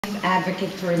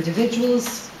Advocate for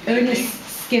Individuals, Ernest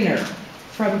Skinner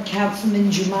from Councilman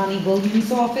Jumani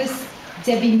Williams' office,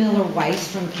 Debbie Miller-Weiss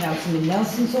from Councilman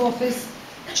Nelson's office,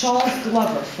 Charles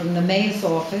Glover from the Mayor's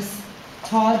office,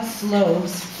 Todd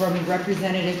Sloves from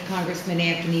Representative Congressman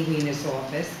Anthony Weiner's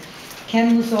office,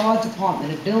 Ken Lazar,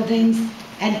 Department of Buildings,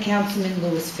 and Councilman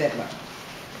Louis Fiddler.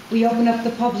 We open up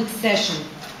the public session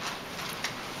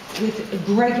with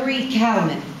Gregory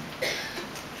Kalman.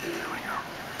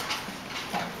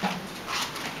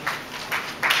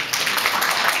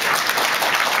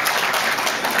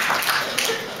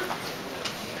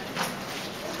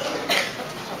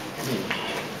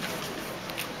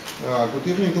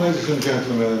 Good evening, ladies and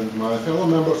gentlemen, my fellow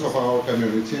members of our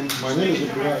community. My name is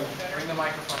Greg. Bring the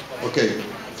microphone closer.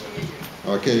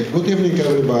 Okay. Good evening,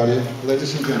 everybody,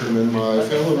 ladies and gentlemen, my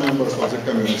fellow members of the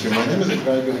community. My name is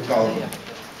Gregory Kalman.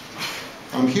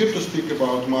 I'm here to speak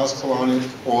about mosque planning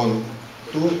on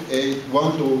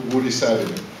 2812 Woodis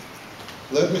Avenue.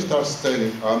 Let me start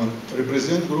stating I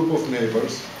represent a group of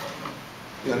neighbors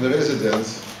and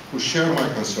residents who share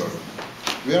my concern.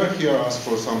 We are here to ask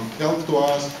for some help to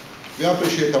us. We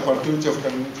appreciate the opportunity of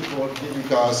community board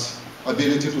giving us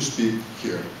ability to speak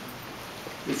here.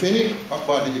 If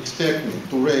anybody expects me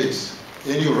to raise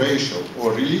any racial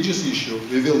or religious issue,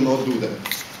 we will not do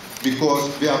that.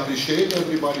 Because we appreciate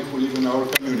everybody who lives in our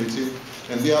community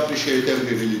and we appreciate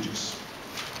every religious.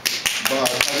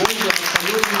 But I want to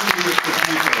absolutely clear to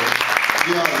people,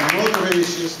 we are not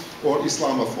racist or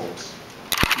Islamophobes.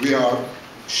 We are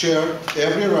share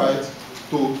every right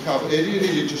to have any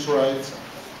religious rights,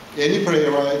 any prayer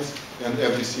rights, and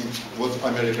everything what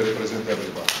America represents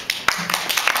everybody.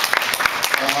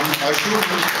 I should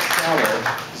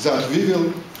that we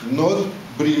will not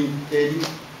bring any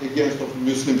against of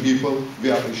Muslim people.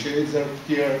 We appreciate them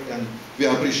here, and we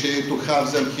appreciate to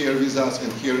have them here with us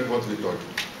and hear what we're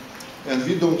talking. And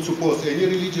we don't suppose any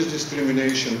religious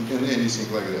discrimination and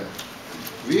anything like that.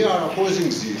 We are opposing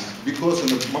this because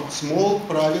in a small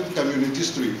private community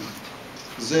street,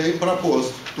 they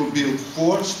proposed to build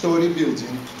 4-story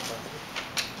building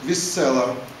with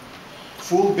cellar,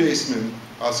 full basement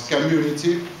as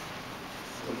community,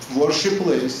 worship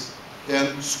place,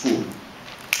 and school.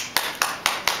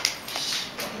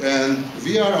 And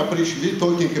we are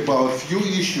talking about few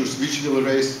issues which will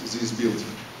raise this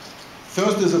building.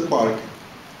 First is the parking.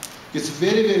 It's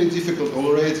very, very difficult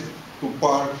already to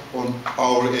park on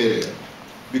our area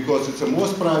because it's the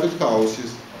most private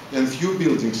houses and few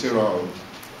buildings around.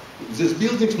 These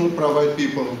buildings not provide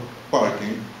people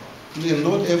parking, and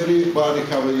not everybody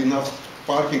have enough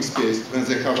parking space when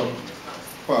they have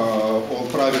all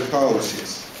private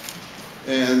houses.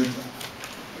 And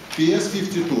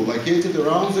PS52 located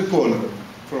around the corner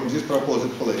from this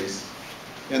proposed place,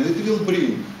 and it will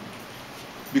bring,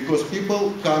 because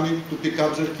people coming to pick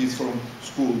up their kids from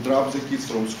school, drop the kids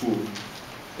from school,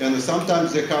 and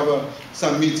sometimes they have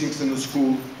some meetings in the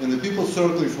school, and the people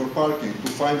circling for parking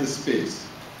to find a space.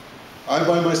 I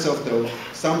by myself tell,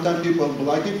 sometimes people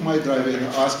blocking my driveway and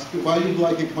ask, why are you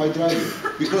blocking my driveway?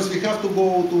 Because we have to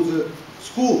go to the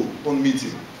school on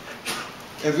meeting,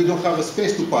 and we don't have a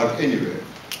space to park anywhere.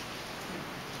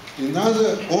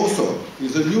 Another also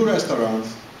is a new restaurant,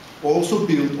 also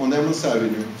built on Emmons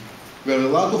Avenue, where a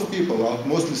lot of people,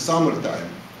 mostly summertime,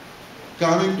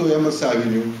 coming to Emmons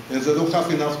Avenue, and they don't have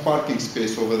enough parking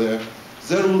space over there.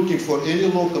 They're looking for any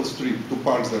local street to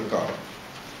park their car.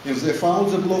 If they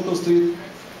found the local street,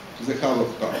 they have a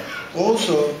car.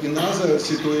 Also, another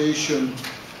situation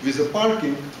with the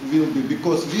parking will be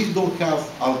because we don't have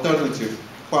alternative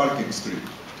parking street.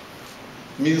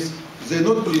 Means they're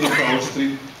not cleaning our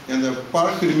street, and the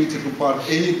park permitted to park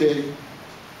any day,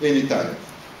 any time.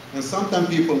 And sometimes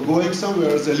people going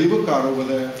somewhere, they leave a car over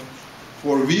there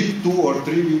for a week, 2 or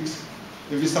 3 weeks,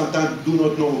 and we sometimes do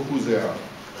not know who they are.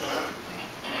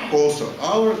 Also,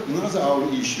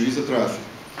 another issue is the traffic.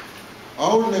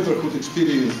 Our neighborhood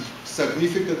experienced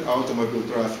significant automobile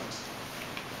traffic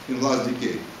in the last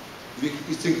decade.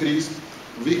 It's increased.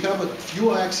 We have a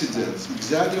few accidents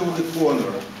exactly on the corner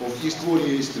of East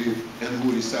 48th Street and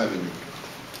Woodis Avenue.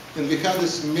 And we have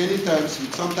this many times,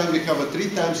 sometimes we have 3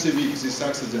 times a week this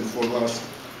accident for the last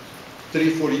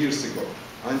 3-4 years ago,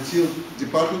 until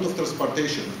Department of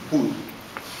Transportation put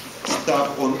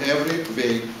stop on every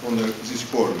way on this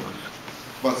corner.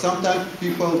 But sometimes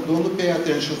people don't pay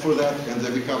attention for that, and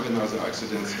then we have another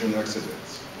accidents and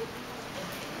accidents.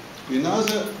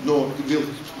 Another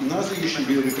issue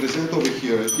we represent over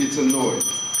here, it's a noise.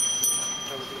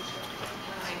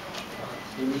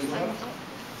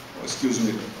 Excuse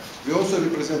me. We also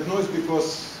represent noise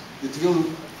because it will,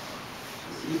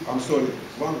 I'm sorry,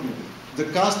 1 minute. The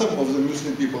custom of the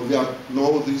Muslim people, we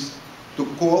know this, to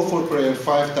call for prayer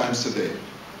 5 times a day,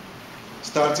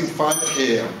 starting 5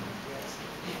 a.m.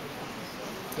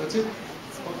 That's it.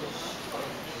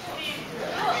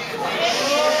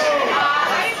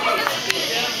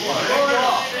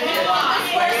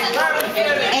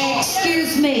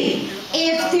 Excuse me,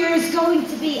 if there's going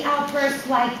to be outbursts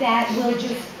like that, we'll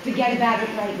just forget about it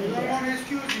right here.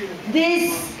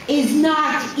 This is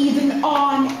not even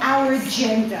on our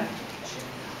agenda.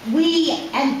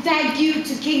 And thank you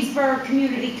to Kingsborough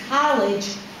Community College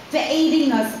for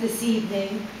aiding us this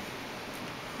evening.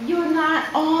 You're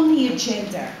not on the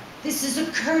agenda. This is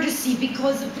a courtesy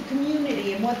because of the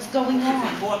community and what's going on.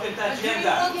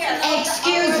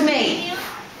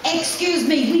 Excuse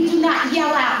me, we do not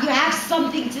yell out. You have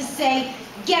something to say,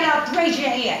 get up, raise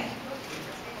your hand.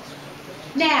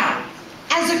 Now,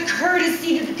 as a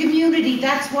courtesy to the community,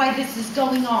 that's why this is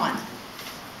going on.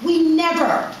 We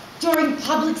never, during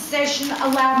public session,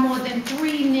 allow more than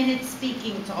 3 minutes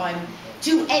speaking time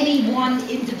to any one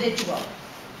individual.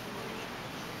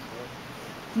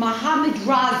 Mohammed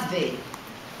Razvi.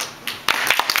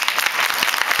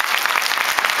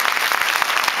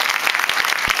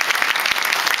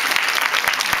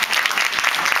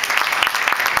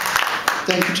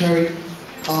 Thank you, Terry.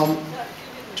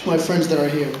 To my friends that are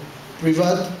here,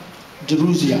 Privat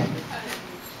Druzia.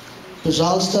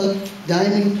 Пожалуйста, дай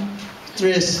мне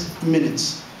 3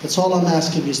 minutes. That's all I'm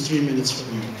asking is 3 minutes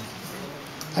from you.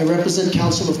 I represent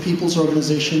Council of People's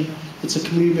Organization. It's a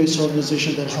community-based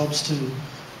organization that helps to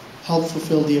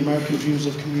fulfill the American views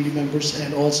of community members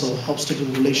and also helps to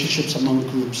build relationships among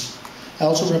groups. I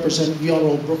also represent We Are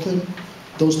All Brooklyn.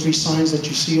 Those 3 signs that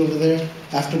you see over there,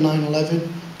 after 9/11,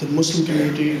 the Muslim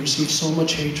community received so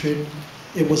much hatred,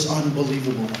 it was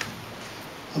unbelievable.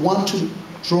 I want to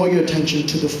draw your attention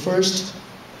to the first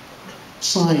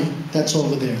sign that's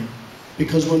over there,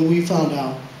 because when we found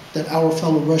out that our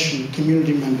fellow Russian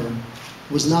community member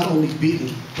was not only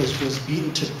beaten, but was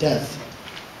beaten to death,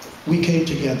 we came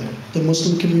together, the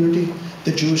Muslim community,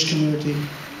 the Jewish community,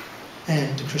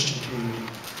 and the Christian community.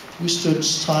 We stood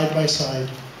side by side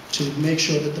to make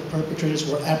sure that the perpetrators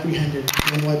were apprehended.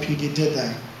 The NYPD did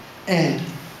that. And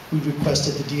we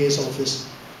requested the DA's office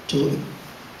to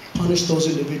punish those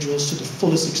individuals to the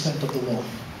fullest extent of the law.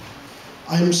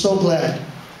 I am so glad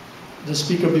the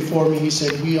speaker before me, he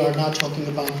said we are not talking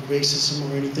about racism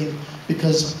or anything,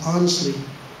 because honestly,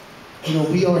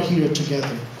 we are here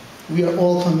together. We are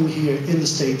all coming here in the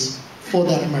States for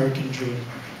that American dream.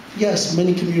 Yes,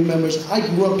 many community members, I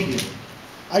grew up here.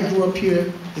 I grew up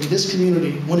here in this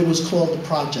community when it was called the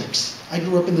Projects. I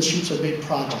grew up in the Sheepshead Bay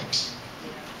Projects.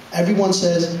 Everyone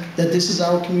says that this is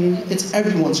our community. It's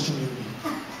everyone's community.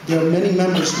 There are many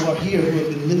members who are here who have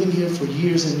been living here for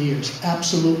years and years.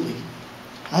 Absolutely.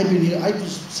 I've been here, I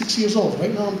was 6 years old.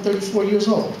 Right now I'm 34 years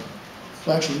old.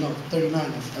 Well, actually, no, 39.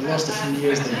 I lost a few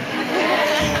years there.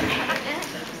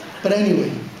 But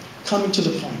anyway, coming to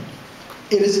the point.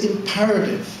 It is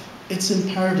imperative, it's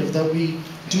imperative that we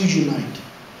do unite.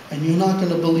 And you're not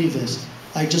going to believe this.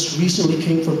 I just recently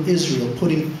came from Israel,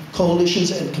 putting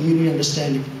coalitions and community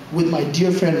understanding with my dear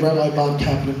friend Rabbi Bob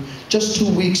Kaplan just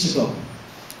 2 weeks ago.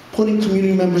 Putting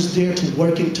community members there to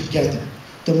working together.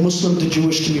 The Muslim, the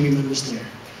Jewish community members there.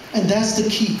 And that's the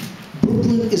key.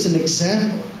 Brooklyn is an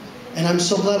example. And I'm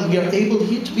so glad we are able to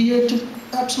be here to,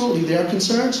 absolutely, there are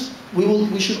concerns.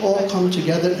 We should all come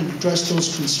together and address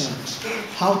those concerns.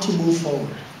 How to move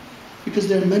forward. Because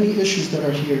there are many issues that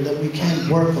are here that we can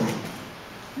work on.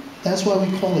 That's why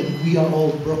we call it We Are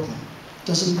All Brooklyn.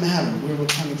 Doesn't matter where we're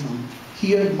coming from.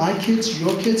 Here, my kids,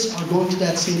 your kids are going to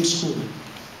that same school.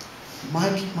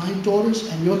 My daughters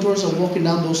and your daughters are walking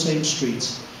down those same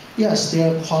streets. Yes,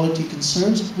 there are quality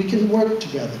concerns. We can work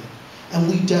together. And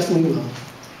we definitely will.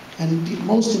 And the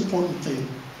most important thing,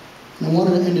 and I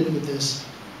wanted to end it with this,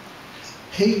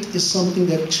 hate is something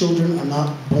that children are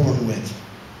not born with.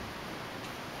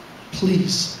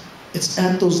 Please, it's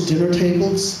at those dinner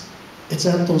tables, it's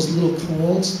at those little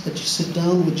calls that you sit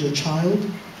down with your child.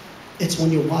 It's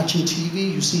when you're watching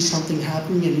TV, you see something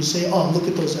happening and you say, oh, look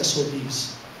at those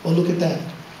SOBs. Or look at that.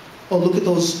 Or look at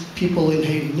those people in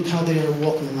Haiti. Look how they are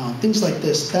walking around. Things like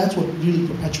this. That's what really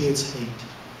perpetuates hate.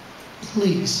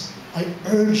 Please, I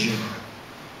urge you,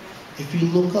 if you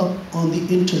look up on the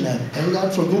internet, thank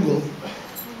God for Google,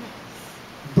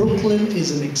 Brooklyn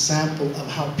is an example of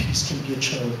how peace can be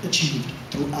achieved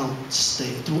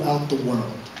throughout the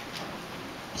world.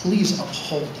 Please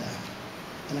uphold that.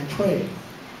 And I pray,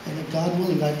 and God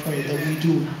willing, I pray that we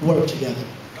do work together.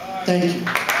 Thank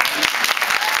you.